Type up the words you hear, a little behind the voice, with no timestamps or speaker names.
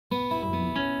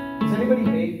Does anybody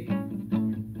bake?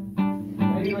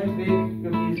 Anybody like to bake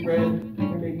cookies, bread? You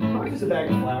can make just a bag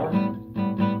of flour.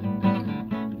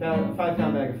 About a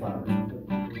 5-pound bag of flour.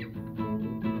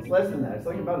 It's less than that. It's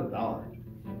like about $1.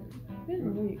 Depends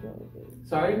on where you go with it.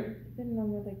 Sorry? Depending on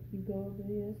where you go with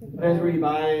it. Like Depends where you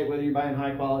buy it, whether you're buying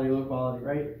high quality, low quality,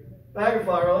 right? Bag of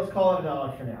flour, let's call it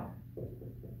 $1 for now.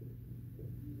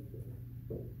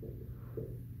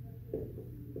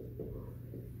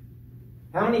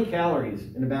 How many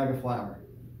calories in a bag of flour?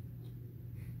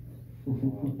 I have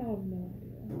no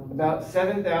idea. About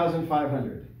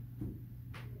 7,500.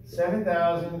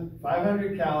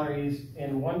 7,500 calories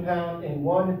in 1 pound, in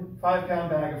one 5-pound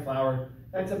bag of flour.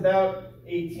 That's about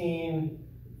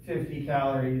 1,850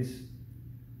 calories.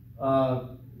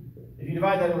 If you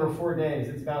divide that over 4 days,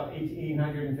 it's about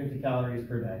 1,850 calories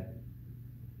per day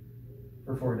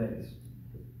for 4 days.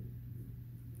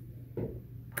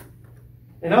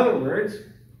 In other words,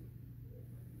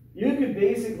 you could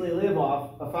basically live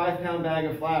off a 5-pound bag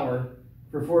of flour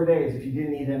for 4 days if you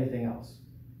didn't eat anything else.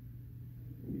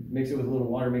 You mix it with a little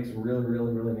water, make some really,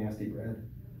 really, really nasty bread.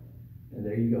 And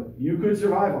there you go. You could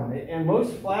survive on it. And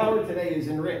most flour today is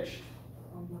enriched.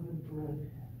 Unleavened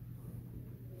bread.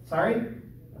 Sorry?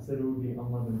 I said it would be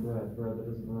unleavened bread. Bread that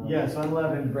doesn't run. Yes,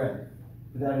 unleavened bread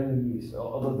without any yeast.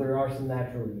 Although there are some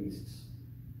natural yeasts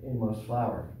in most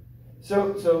flour.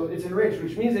 So it's enriched,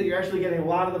 which means that you're actually getting a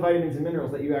lot of the vitamins and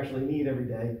minerals that you actually need every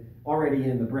day already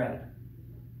in the bread.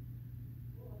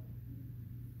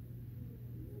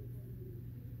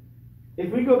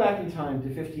 If we go back in time to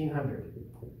 1500,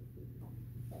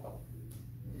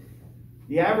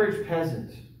 the average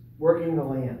peasant working the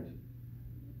land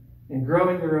and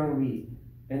growing their own wheat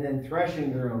and then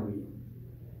threshing their own wheat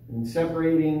and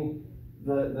separating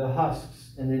the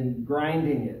husks and then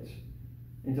grinding it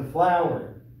into flour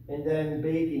and then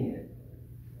baking it.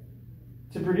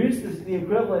 To produce the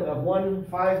equivalent of 1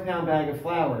 5-pound bag of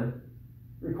flour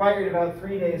required about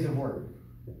 3 days of work.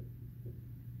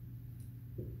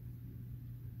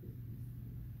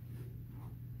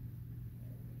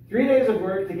 Three days of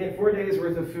work to get 4 days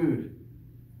worth of food.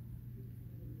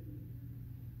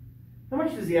 How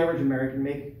much does the average American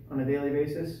make on a daily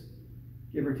basis?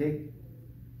 Give or take?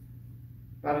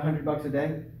 About $100 a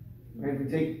day. Right? If we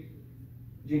take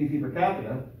GDP per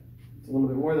capita, it's a little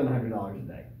bit more than $100 a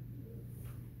day.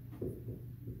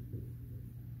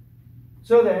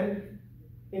 So then,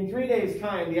 in 3 days'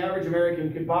 time, the average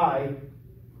American could earn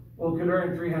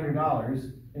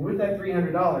 $300, and with that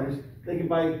 $300, they could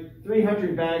buy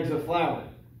 300 bags of flour,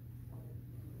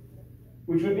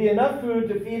 which would be enough food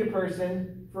to feed a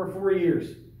person for 4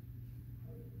 years.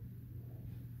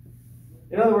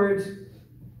 In other words,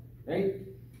 right?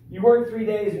 You work 3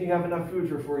 days and you have enough food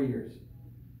for 4 years,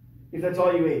 if that's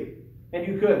all you ate. And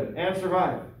you could, and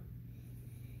survive.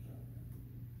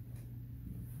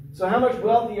 So how much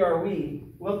wealthier are we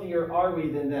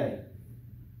than they?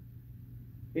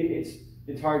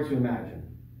 It's hard to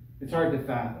imagine. It's hard to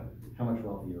fathom how much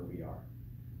wealthier we are.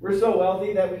 We're so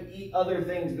wealthy that we eat other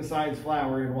things besides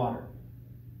flour and water.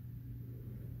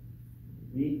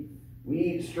 We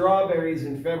eat strawberries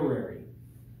in February,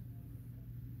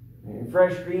 and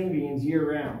fresh green beans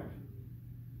year-round.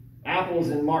 Apples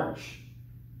in March.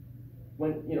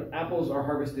 When apples are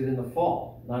harvested in the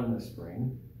fall, not in the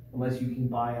spring, unless you can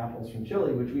buy apples from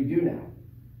Chile, which we do now.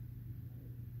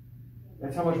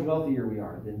 That's how much wealthier we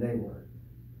are than they were.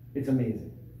 It's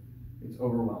amazing. It's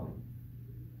overwhelming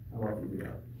how wealthy we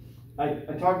are.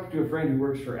 I talked to a friend who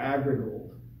works for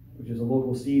AgriGold, which is a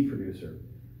local seed producer.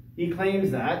 He claims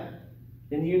that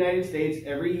in the United States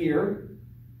every year,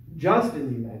 just in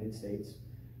the United States,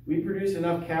 we produce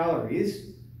enough calories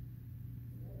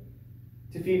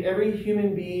to feed every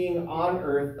human being on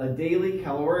Earth a daily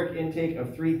caloric intake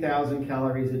of 3,000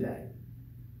 calories a day.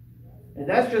 And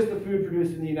that's just the food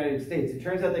produced in the United States. It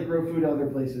turns out they grow food other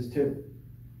places too.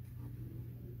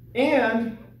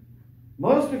 And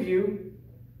most of you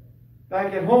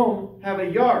back at home have a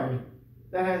yard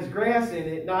that has grass in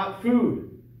it, not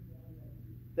food,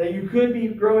 that you could be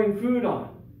growing food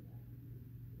on.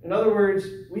 In other words,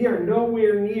 we are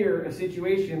nowhere near a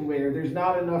situation where there's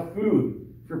not enough food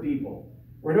for people.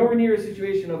 We're nowhere near a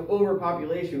situation of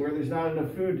overpopulation where there's not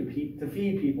enough food to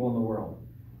feed people in the world.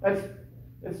 That's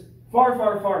far,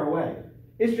 far, far away.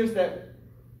 It's just that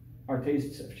our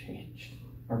tastes have changed.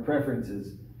 Our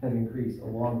preferences have increased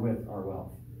along with our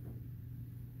wealth.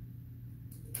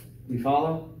 We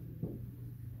follow?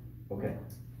 Okay.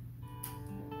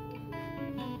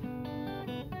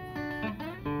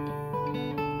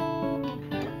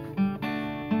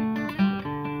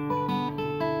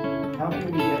 How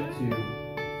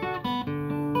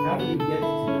do we get to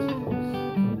this place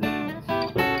from this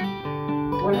place?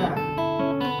 that?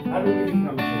 How do we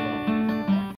become